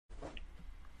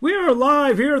We are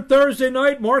live here Thursday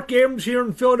night. Mark Abrams here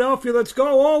in Philadelphia. Let's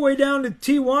go all the way down to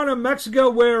Tijuana, Mexico,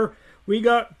 where we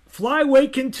got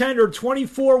Flyweight contender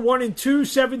 24-1-2,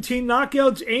 17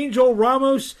 knockouts. Angel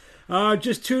Ramos,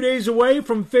 just 2 days away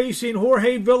from facing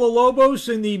Jorge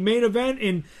Villalobos in the main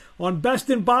event on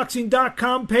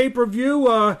bestinboxing.com pay-per-view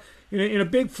in a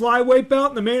big flyweight belt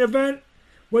in the main event.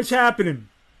 What's happening?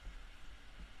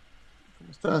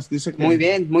 Muy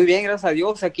bien, gracias a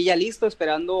Dios. Aquí ya listo,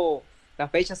 esperando la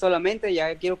fecha solamente.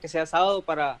 Ya quiero que sea sábado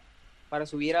para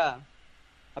subir a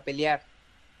pelear.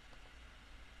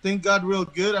 Thank God, real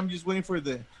good. I'm just waiting for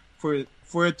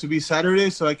it to be Saturday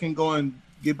so I can go and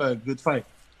give a good fight.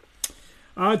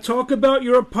 Talk about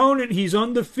your opponent. He's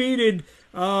undefeated.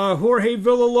 Jorge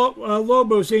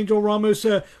Villalobos, Angel Ramos.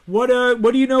 What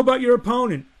do you know about your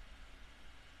opponent?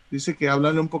 Dice que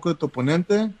háblale un poco de tu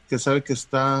oponente, que sabe que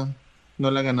no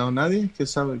le ha ganado a nadie.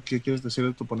 ¿Qué quieres decir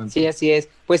de tu oponente? Sí, así es.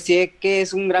 Pues sé que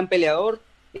es un gran peleador.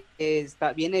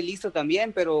 Viene listo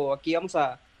también, pero aquí vamos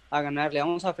a ganarle,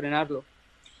 vamos a frenarlo.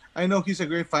 I know he's a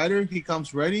great fighter. He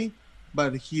comes ready,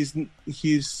 but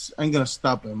I'm gonna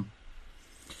stop him.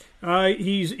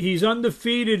 He's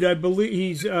undefeated. I believe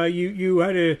he's you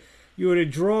had a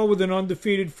draw with an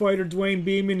undefeated fighter, Dwayne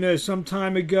Beeman, some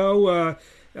time ago.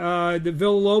 The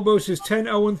Villalobos is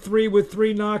 10-0-3 with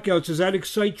 3 knockouts. Does that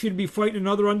excite you to be fighting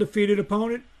another undefeated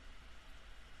opponent?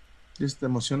 ¿Te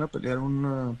emociona pelear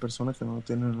una persona que no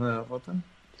tiene una derrota?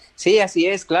 Sí, así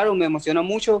es, claro, me emociona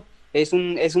mucho. Es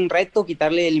un reto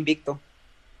quitarle el invicto.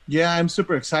 Yeah, I'm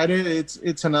super excited.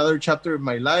 It's another chapter of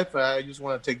my life. I just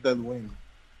want to take that win.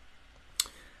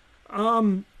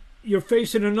 You're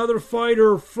facing another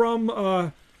fighter from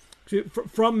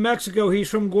Mexico. He's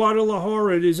from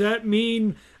Guadalajara. Does that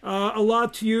mean a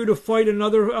lot to you to fight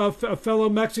another a fellow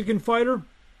Mexican fighter?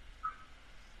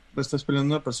 Pues estás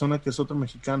peleando una persona que es otro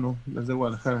mexicano, desde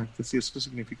Guadalajara, que sí, eso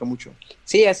significa mucho.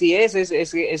 Sí, así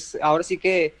es ahora sí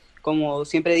que, como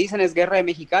siempre dicen, es guerra de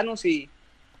mexicanos y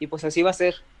pues así va a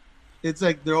ser. It's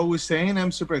like they're always saying,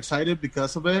 I'm super excited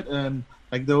because of it, and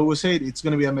like they always say, it's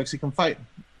going to be a Mexican fight.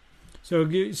 So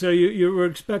you were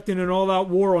expecting an all-out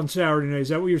war on Saturday night. Is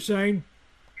that what you're saying?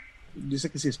 Dice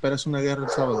que si esperas una guerra el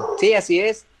sábado. Sí, así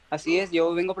es.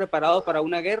 Yo vengo preparado para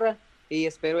una guerra y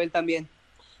espero él también.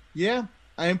 Yeah,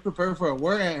 I am prepared for a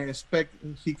war, and I expect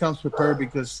he comes prepared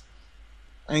because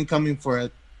I'm coming for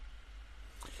it.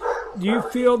 Do you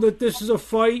feel that this is a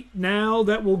fight now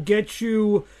that will get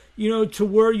you, to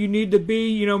where you need to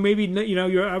be? Maybe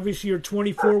you're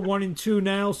 24-1-2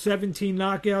 now, 17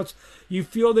 knockouts. You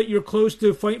feel that you're close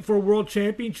to fighting for a world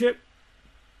championship?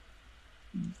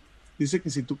 Dice que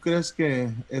si tú crees que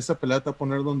esa pelea te va a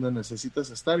poner donde necesitas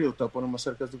estar y te va a poner más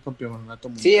cerca de tu campeonato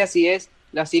mundial. Sí, así es.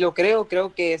 Así lo creo.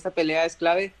 Creo que esta pelea es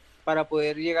clave para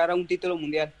poder llegar a un título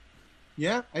mundial.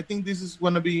 Yeah, I think it's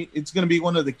going to be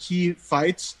one of the key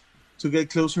fights to get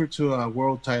closer to a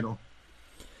world title.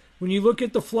 When you look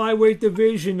at the flyweight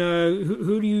division,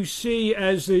 who do you see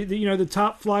as the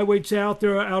top flyweights out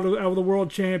there out of the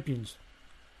world champions?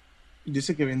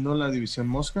 Dice que viendo la división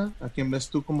mosca, ¿a quién ves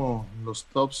tú como los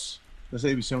tops de esa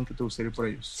división que te gustaría ir por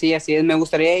ellos? Sí, así es. Me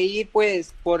gustaría ir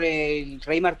pues por el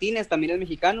Rey Martínez, también es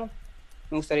mexicano.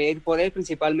 Me gustaría ir por él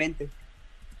principalmente.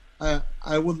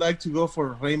 I would like to go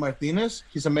for Rey Martínez.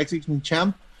 He's a Mexican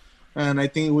champ, and I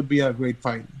think it would be a great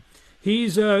fight.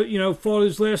 He's fought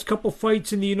his last couple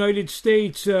fights in the United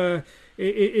States. Do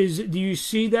you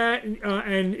see that?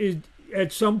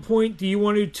 At some point, do you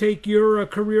want to take your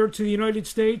career to the United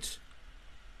States?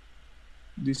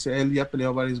 Dice, él ya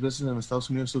peleó varias veces en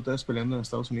Estados Unidos. ¿Tú estás peleando en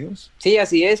Estados Unidos? Sí,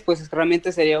 así es. Pues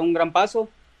realmente sería un gran paso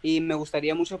y me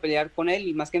gustaría mucho pelear con él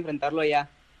y más que enfrentarlo allá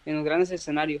en los grandes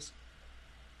escenarios.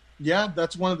 Yeah,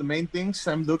 that's one of the main things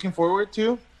I'm looking forward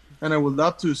to, and I would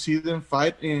love to see them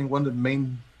fight in one of the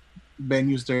main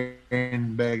venues there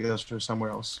in Vegas or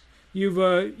somewhere else.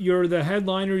 You're the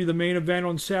headliner, you're the main event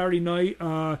on Saturday night.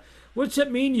 What's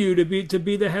it mean to you to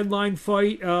be the headline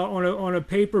fight on a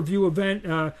pay-per-view event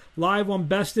live on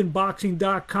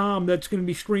bestinboxing.com that's going to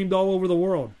be streamed all over the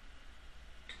world?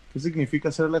 ¿Qué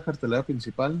significa ser la cartelera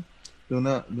principal de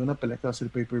una pelea que va a ser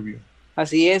pay-per-view?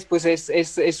 Así es, pues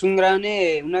es una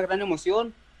gran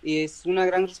emoción y es una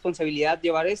gran responsabilidad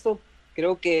llevar esto.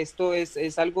 Creo que esto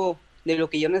es algo de lo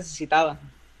que yo necesitaba.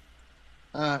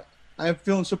 I'm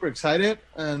feeling super excited,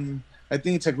 and I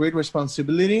think it's a great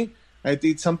responsibility. I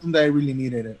think it's something that I really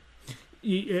needed.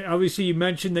 Obviously, you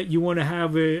mentioned that you want to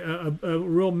have a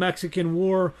real Mexican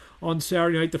war on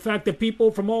Saturday night. The fact that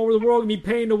people from all over the world can be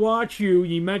paying to watch you,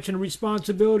 you mentioned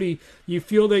responsibility. You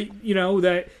feel that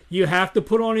that you have to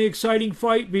put on an exciting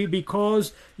fight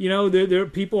because there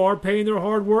people are paying their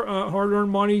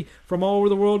hard-earned money from all over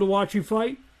the world to watch you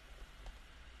fight.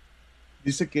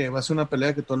 Dice que va a ser una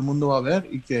pelea que todo el mundo va a ver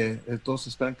y que todos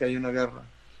esperan que haya una guerra.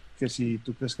 Que si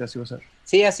tú crees que así va a ser.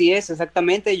 Sí, así es,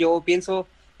 exactamente. Yo pienso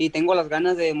y tengo las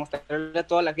ganas de mostrarle a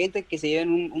toda la gente que se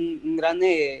lleven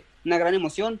una gran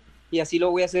emoción y así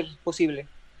lo voy a hacer posible.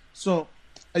 So,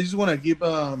 I just want to give,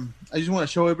 I just want to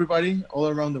show everybody all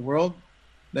around the world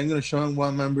that I'm going to show them what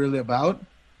I'm really about,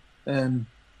 and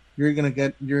you're gonna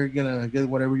get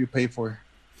whatever you pay for.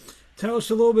 Tell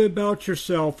us a little bit about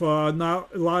yourself. Not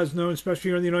a lot is known, especially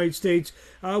here in the United States.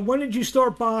 When did you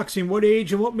start boxing? What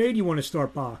age and what made you want to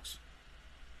start box?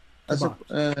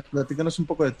 Platícanos un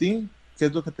poco de ti. ¿Qué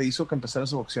es lo que te hizo que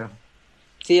empezaras a boxear?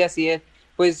 Sí, así es.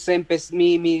 Pues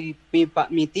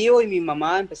mi tío y mi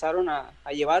mamá empezaron a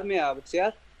llevarme a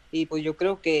boxear y pues yo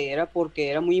creo que era porque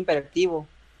era muy imperactivo,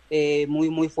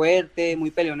 muy fuerte,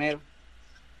 muy peleonero.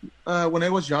 When I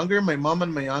was younger, my mom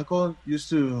and my uncle used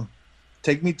to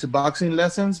take me to boxing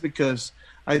lessons because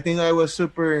I think I was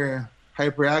super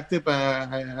hyperactive.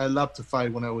 I loved to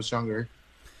fight when I was younger.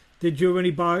 Did you have any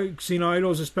boxing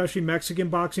idols, especially Mexican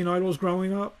boxing idols,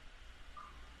 growing up?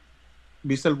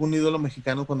 ¿Viste algún ídolo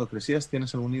mexicano cuando crecías?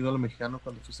 ¿Tienes algún ídolo mexicano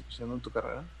cuando fuiste creciendo en tu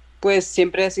carrera? Pues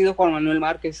siempre ha sido Juan Manuel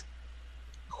Márquez.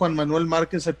 Juan Manuel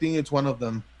Márquez, I think it's one of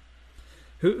them.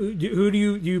 Who do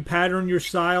you pattern your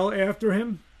style after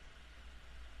him?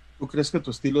 ¿Tú crees que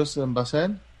tu estilo es en base a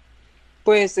él?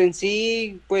 Pues en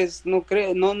sí, pues no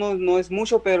creo, no es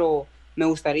mucho, pero me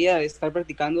gustaría estar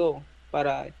practicando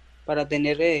para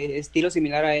tener estilo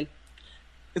similar a él.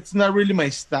 It's not really my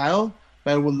style,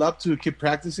 but I would love to keep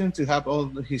practicing to have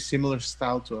all his similar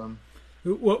style to him.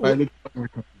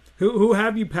 Who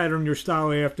have you patterned your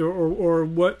style after, or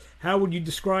what? How would you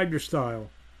describe your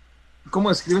style? ¿Cómo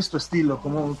describes tu estilo?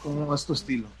 ¿Cómo es tu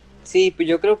estilo? Sí, pues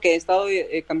yo creo que he estado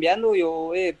cambiando.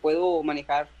 Yo puedo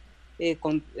manejar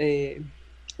con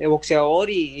boxeador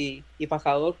y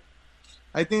fajador.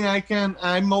 I think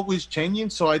I'm always changing,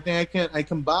 so I think I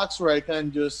can box or I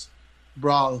can just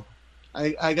brawl.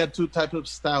 I got two types of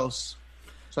styles.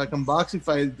 So I can box if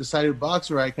I decide to box,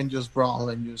 or I can just brawl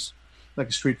and just like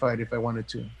a street fight if I wanted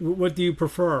to. What do you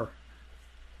prefer?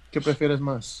 ¿Qué prefieres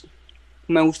más?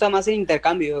 Me gusta más el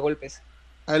intercambio de golpes.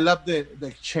 I love the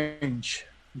exchange.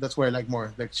 That's what I like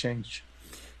more, the exchange.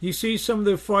 You see some of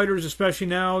the fighters, especially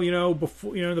now,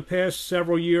 before, the past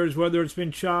several years, whether it's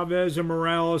been Chavez or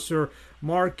Morales or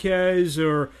Marquez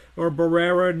or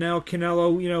Barrera, now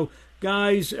Canelo,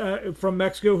 guys from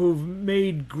Mexico who've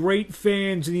made great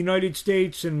fans in the United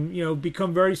States and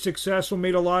become very successful,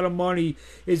 made a lot of money.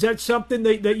 Is that something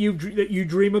that you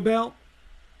dream about?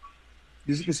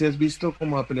 Dice que si has visto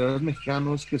como a peleadores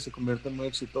mexicanos que se convierten muy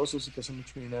exitosos y que hacen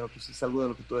mucho dinero, que si es algo de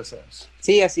lo que tú deseas.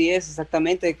 Sí, así es,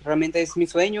 exactamente. Realmente es mi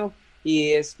sueño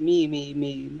y es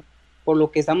por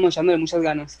lo que estamos echando de muchas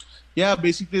ganas. Yeah,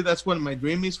 basically that's what my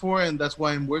dream is for, and that's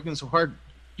why I'm working so hard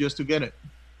just to get it.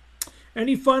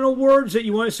 Any final words that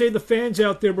you want to say to the fans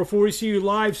out there before we see you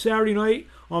live Saturday night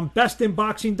on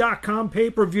bestinboxing.com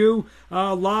pay-per-view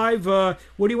live?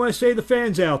 What do you want to say to the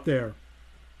fans out there?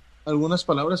 ¿Algunas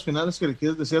palabras finales que le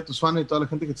quieres decir a tus fans y toda la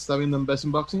gente que te está viendo en Best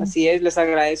in Boxing? Así es, les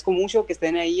agradezco mucho que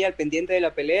estén ahí al pendiente de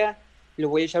la pelea. Le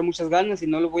voy a echar muchas ganas y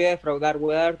no los voy a defraudar.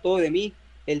 Voy a dar todo de mí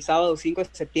el sábado 5 de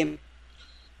septiembre.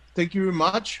 Thank you very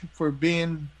much for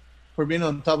being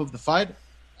on top of the fight.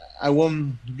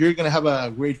 You're going to have a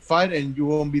great fight and you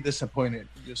won't be disappointed.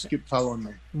 Just keep following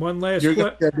me. You're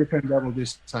going to get a different level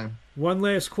this time. One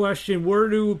last question. Where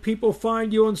do people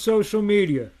find you on social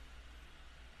media?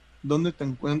 ¿Dónde te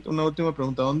encuentran? Una última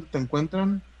pregunta. ¿Dónde te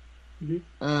encuentran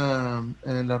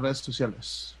en las redes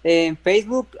sociales? En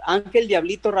Facebook, Ángel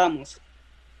Diablito Ramos.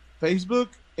 Facebook,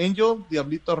 Angel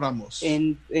Diablito Ramos.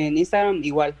 En Instagram,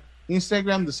 igual.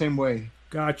 Instagram, the same way.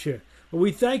 Gotcha. Well,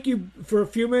 we thank you for a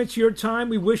few minutes of your time.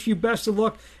 We wish you best of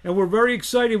luck, and we're very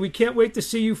excited. We can't wait to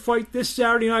see you fight this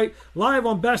Saturday night live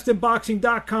on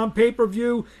bestinboxing.com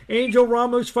pay-per-view. Angel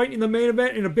Ramos fighting in the main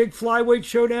event in a big flyweight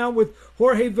showdown with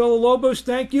Jorge Villalobos.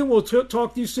 Thank you. We'll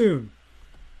talk to you soon.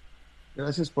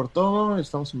 Gracias por todo.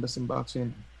 Estamos en Best in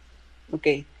Boxing.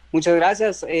 Ok, muchas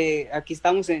gracias. Aquí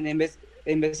estamos en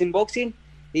Best in Boxing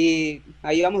y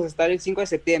ahí vamos a estar el 5 de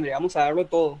septiembre. Vamos a darlo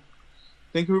todo.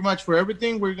 Thank you very much for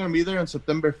everything. We're going to be there on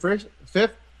September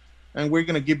 5th, and we're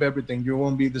going to give everything. You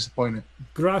won't be disappointed.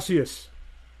 Gracias.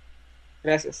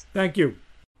 Gracias. Thank you.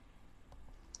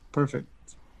 Perfect.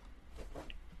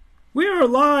 We are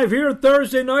live here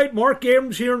Thursday night. Mark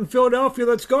Abrams here in Philadelphia.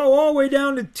 Let's go all the way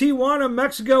down to Tijuana,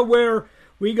 Mexico, where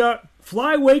we got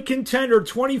flyweight contender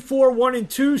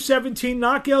 24-1-2, 17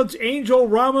 knockouts. Angel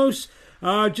Ramos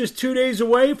just 2 days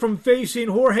away from facing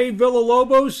Jorge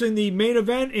Villalobos in the main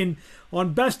event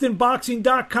on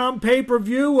bestinboxing.com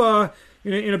pay-per-view.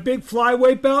 in a big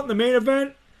flyweight belt in the main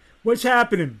event. What's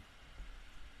happening?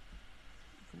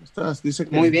 ¿Cómo estás? Dice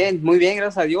que... Muy bien,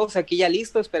 gracias a Dios. Aquí ya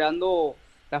listo, esperando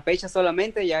la fecha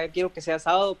solamente. Ya quiero que sea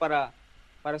sábado para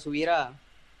subir a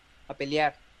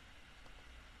pelear.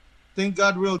 Thank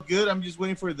God, real good. I'm just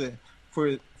waiting for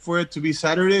it to be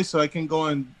Saturday so I can go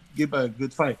and give a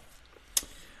good fight.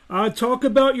 Talk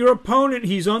about your opponent.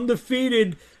 He's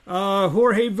undefeated.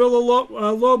 Jorge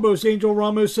Villalobos, Angel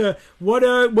Ramos. What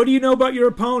do you know about your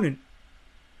opponent?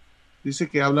 Dice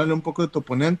que háblale un poco de tu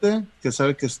oponente, que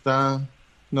sabe que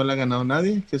no le ha ganado a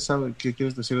nadie. ¿Qué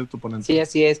quieres decir de tu oponente? Sí,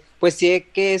 así es. Pues sí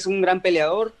que es un gran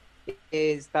peleador.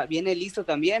 Viene listo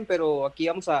también, pero aquí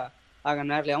vamos a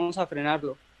ganarle, vamos a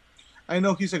frenarlo. I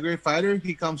know he's a great fighter.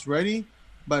 He comes ready,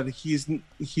 but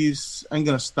I'm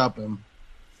gonna stop him.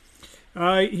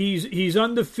 He's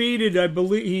undefeated. I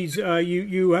believe he's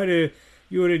you had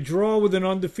a draw with an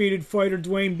undefeated fighter,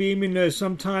 Dwayne Beeman,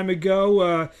 some time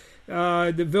ago.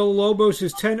 The Villalobos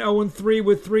is 10-0-3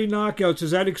 with 3 knockouts.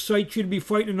 Does that excite you to be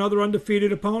fighting another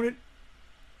undefeated opponent?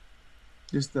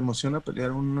 ¿Te emociona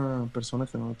pelear una persona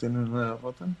que no tiene una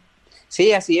derrota?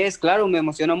 Sí, así es, claro, me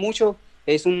emociona mucho.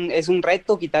 Es un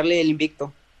reto quitarle el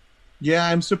invicto. Yeah,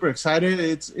 I'm super excited.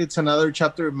 It's another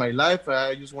chapter of my life.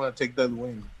 I just want to take that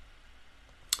win.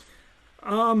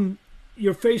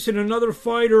 You're facing another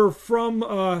fighter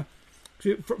from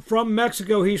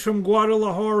Mexico. He's from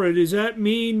Guadalajara. Does that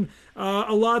mean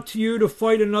a lot to you to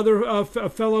fight another a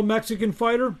fellow Mexican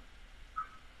fighter?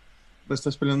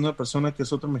 Estás peleando una persona que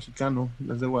es otro mexicano,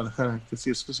 es de Guadalajara, que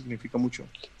sí, eso significa mucho.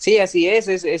 Sí, así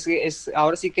es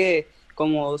ahora sí que,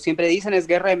 como siempre dicen, es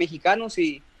guerra de mexicanos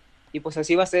y pues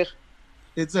así va a ser.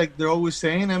 It's like they're always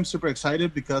saying, I'm super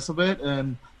excited because of it,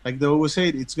 and like they always say,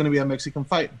 it's going to be a Mexican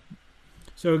fight.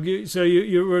 So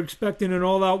you were expecting an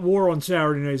all-out war on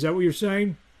Saturday night. Is that what you're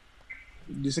saying?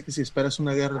 Dice que si esperas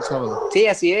una guerra el sábado. Sí,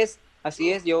 así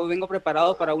es. Yo vengo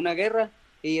preparado para una guerra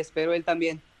y espero él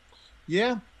también.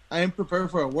 Yeah, I am prepared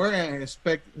for a war, and I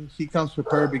expect he comes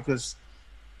prepared because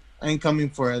I am coming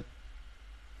for it.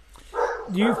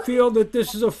 Do you feel that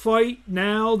this is a fight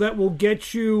now that will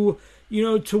get you,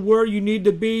 to where you need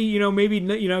to be? Maybe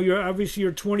you're obviously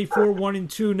you're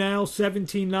 24-1-2 now,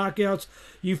 17 knockouts.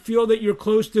 You feel that you're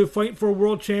close to fighting for a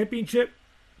world championship?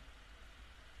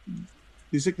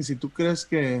 Dice que si tú crees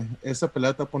que esa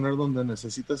pelea te va a poner donde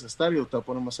necesitas estar y te va a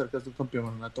poner más cerca de tu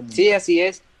campeonato mundial. Sí, así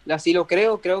es. Así lo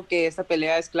creo. Creo que esta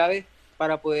pelea es clave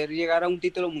para poder llegar a un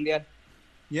título mundial.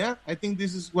 Yeah, I think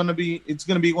this is going to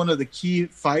be one of the key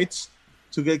fights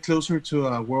to get closer to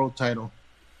a world title.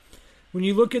 When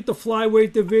you look at the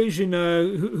flyweight division,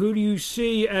 who do you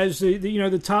see as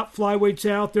the top flyweights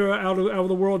out there out of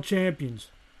the world champions?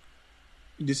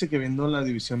 Dice que viendo la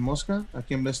división mosca, ¿a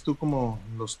quién ves tú como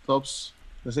los tops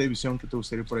de esa división que te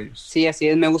gustaría ir por ellos? Sí, así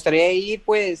es. Me gustaría ir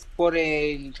pues por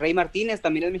el Rey Martínez,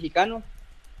 también es mexicano.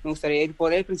 Me gustaría ir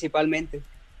por él principalmente.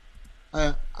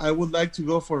 I would like to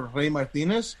go for Rey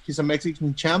Martínez. He's a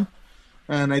Mexican champ,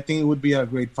 and I think it would be a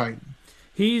great fight.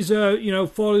 He's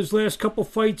fought his last couple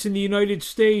fights in the United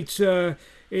States. Do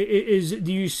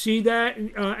you see that?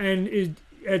 And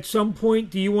at some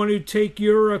point, do you want to take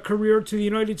your career to the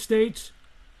United States?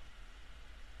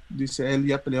 Dice, él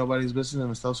ya peleó varias veces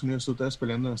en Estados Unidos. ¿Tú estás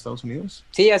peleando en Estados Unidos?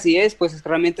 Sí, así es. Pues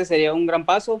realmente sería un gran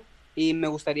paso y me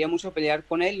gustaría mucho pelear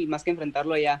con él y más que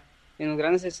enfrentarlo allá en los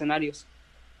grandes escenarios.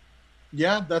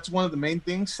 Yeah, that's one of the main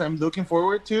things I'm looking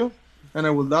forward to, and I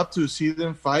would love to see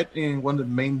them fight in one of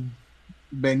the main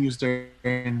venues there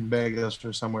in Vegas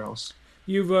or somewhere else.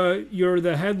 You're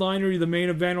the headliner, you're the main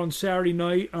event on Saturday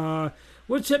night.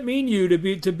 What's that mean to you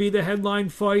to be the headline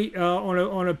fight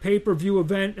on a pay-per-view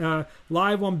event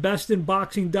live on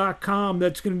bestinboxing.com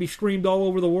that's going to be streamed all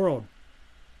over the world?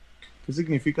 ¿Qué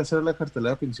significa ser la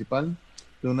cartelera principal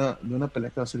de una pelea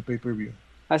que va a ser pay-per-view?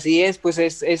 Así es, pues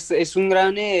es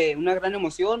una gran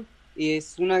emoción y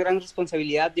es una gran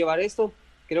responsabilidad llevar esto.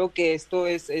 Creo que esto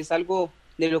es algo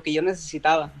de lo que yo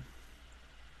necesitaba.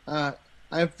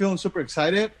 I'm feeling super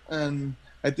excited, and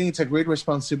I think it's a great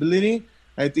responsibility.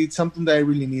 I think it's something that I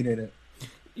really needed.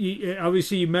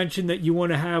 Obviously, you mentioned that you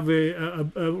want to have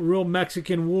a real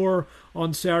Mexican war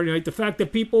on Saturday night. The fact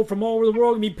that people from all over the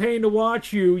world can be paying to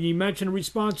watch you, you mentioned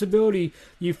responsibility.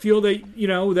 You feel that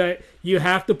that you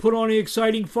have to put on an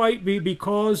exciting fight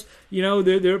because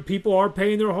there people are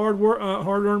paying their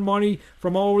hard-earned money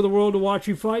from all over the world to watch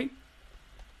you fight.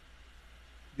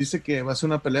 Dice que va a ser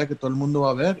una pelea que todo el mundo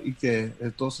va a ver y que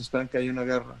todos esperan que haya una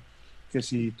guerra. Que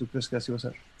si tú crees que así va a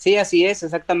ser. Sí, así es,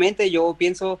 exactamente. Yo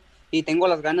pienso y tengo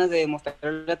las ganas de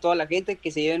mostrarle a toda la gente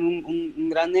que se lleven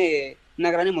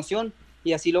una gran emoción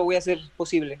y así lo voy a hacer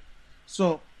posible.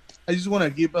 So, I just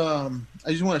want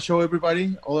to show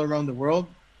everybody all around the world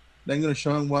that I'm going to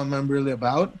show them what I'm really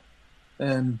about,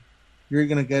 and you're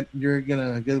gonna get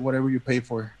whatever you pay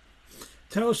for.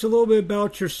 Tell us a little bit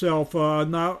about yourself.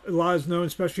 Not a lot is known,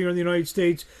 especially here in the United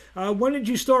States. When did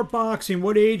you start boxing?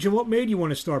 What age and what made you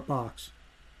want to start box?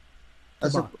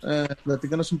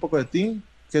 Platícanos un poco de ti.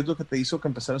 ¿Qué es lo que te hizo que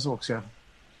empezaras a boxear?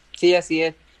 Sí, así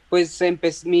es. Pues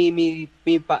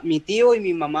mi tío y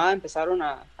mi mamá empezaron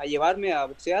a llevarme a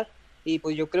boxear, y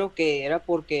pues yo creo que era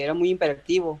porque era muy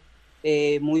imperactivo,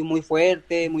 muy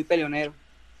fuerte, muy peleonero.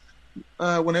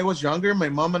 When I was younger, my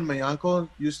mom and my uncle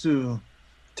used to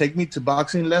take me to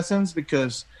boxing lessons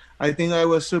because I think I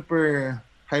was super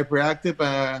hyperactive.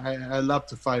 I loved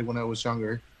to fight when I was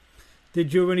younger.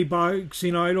 Did you have any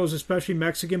boxing idols, especially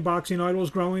Mexican boxing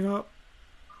idols, growing up?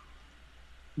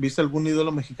 ¿Viste algún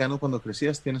ídolo mexicano cuando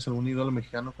crecías? ¿Tienes algún ídolo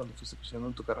mexicano cuando fuiste creciendo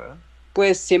en tu carrera?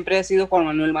 Pues siempre ha sido Juan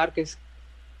Manuel Márquez.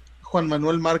 Juan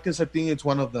Manuel Márquez, I think it's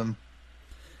one of them.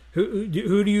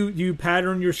 Who do you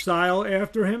pattern your style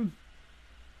after him?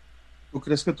 ¿Tú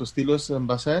crees que tu estilo es en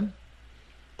base a él?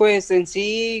 Pues en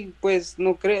sí, pues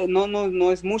no creo,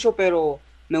 no es mucho, pero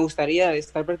me gustaría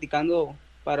estar practicando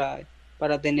para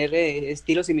tener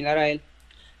estilo similar a él.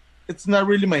 It's not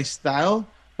really my style,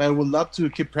 but I would love to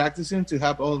keep practicing to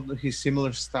have all his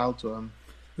similar style to him.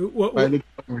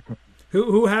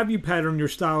 Who have you patterned your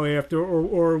style after,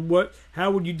 or what?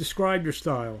 How would you describe your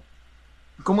style?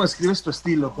 ¿Cómo describes tu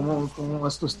estilo? ¿Cómo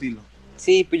es tu estilo?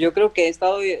 Sí, pues yo creo que he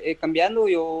estado cambiando.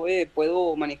 Yo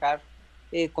puedo manejar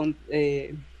con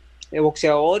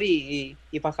boxeador y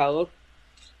fajador.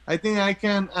 I think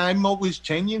I'm always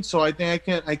changing, so I think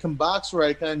I can box or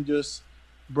I can just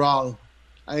brawl.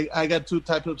 I got two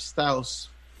types of styles.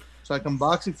 So I can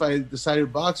box if I decide to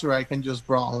box, or I can just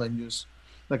brawl and just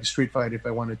like a street fight if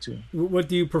I wanted to. What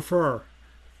do you prefer?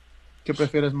 ¿Qué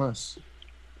prefieres más?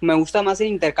 Me gusta más el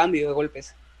intercambio de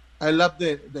golpes. I love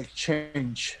the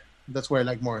exchange. That's what I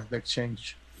like more, the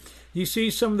exchange. You see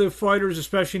some of the fighters,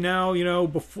 especially now,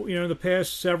 before, in the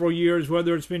past several years,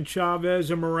 whether it's been Chavez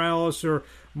or Morales or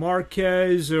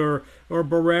Marquez or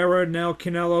Barrera, now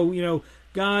Canelo,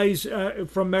 guys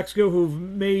from Mexico who've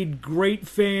made great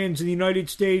fans in the United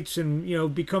States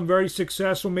and, become very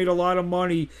successful, made a lot of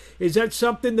money. Is that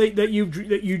something that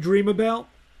you dream about?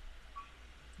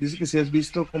 Dice que si has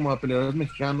visto como a peleadores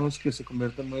mexicanos que se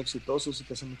convierten muy exitosos y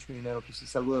que hacen mucho dinero, que si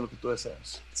es algo de lo que tú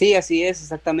deseas. Sí, así es,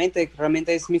 exactamente.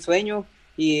 Realmente es mi sueño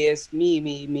y es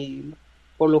mi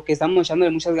por lo que estamos echándole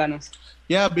muchas ganas.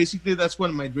 Yeah, basically that's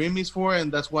what my dream is for,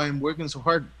 and that's why I'm working so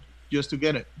hard just to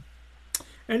get it.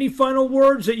 Any final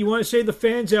words that you want to say to the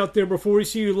fans out there before we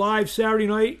see you live Saturday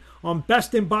night on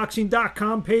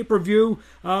bestinboxing.com pay-per-view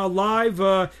live?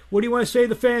 What do you want to say to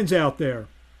the fans out there?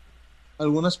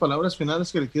 ¿Algunas palabras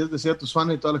finales que le quieres decir a tus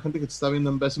fans y toda la gente que te está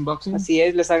viendo en Best in Boxing? Así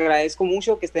es, les agradezco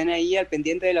mucho que estén ahí al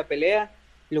pendiente de la pelea.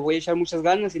 Le voy a echar muchas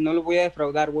ganas y no los voy a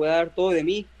defraudar. Voy a dar todo de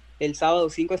mí el sábado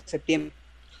 5 de septiembre.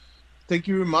 Thank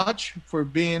you very much for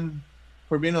being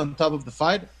on top of the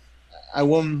fight.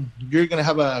 You're going to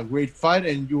have a great fight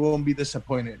and you won't be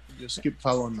disappointed. Just keep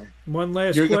following me.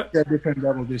 You're going to get a different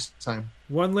level this time.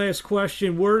 One last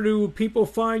question. Where do people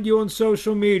find you on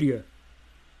social media?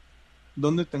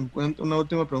 ¿Dónde te encuentran? Una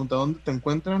última pregunta. ¿Dónde te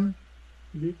encuentran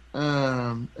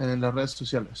en las redes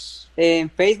sociales? En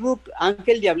Facebook,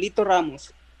 Ángel Diablito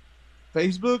Ramos.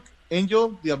 Facebook,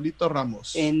 Angel Diablito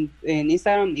Ramos. En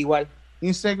Instagram, igual.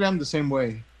 Instagram, the same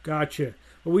way. Gotcha.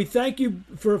 Well, we thank you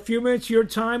for a few minutes of your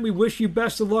time. We wish you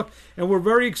best of luck, and we're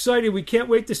very excited. We can't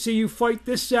wait to see you fight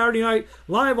this Saturday night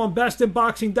live on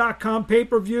bestinboxing.com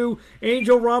pay-per-view.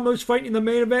 Angel Ramos fighting in the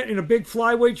main event in a big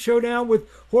flyweight showdown with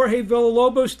Jorge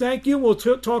Villalobos. Thank you. We'll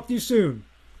talk to you soon.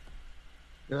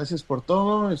 Gracias por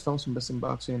todo. Estamos en Best in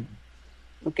Boxing.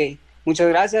 Ok, muchas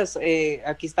gracias.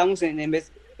 Aquí estamos en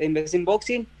Best in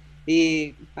Boxing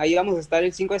y ahí vamos a estar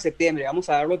el 5 de septiembre. Vamos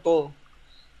a darlo todo.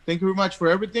 Thank you very much for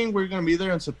everything. We're going to be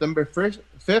there on September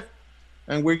 5th,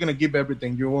 and we're going to give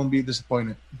everything. You won't be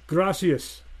disappointed.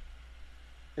 Gracias.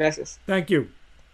 Gracias. Thank you.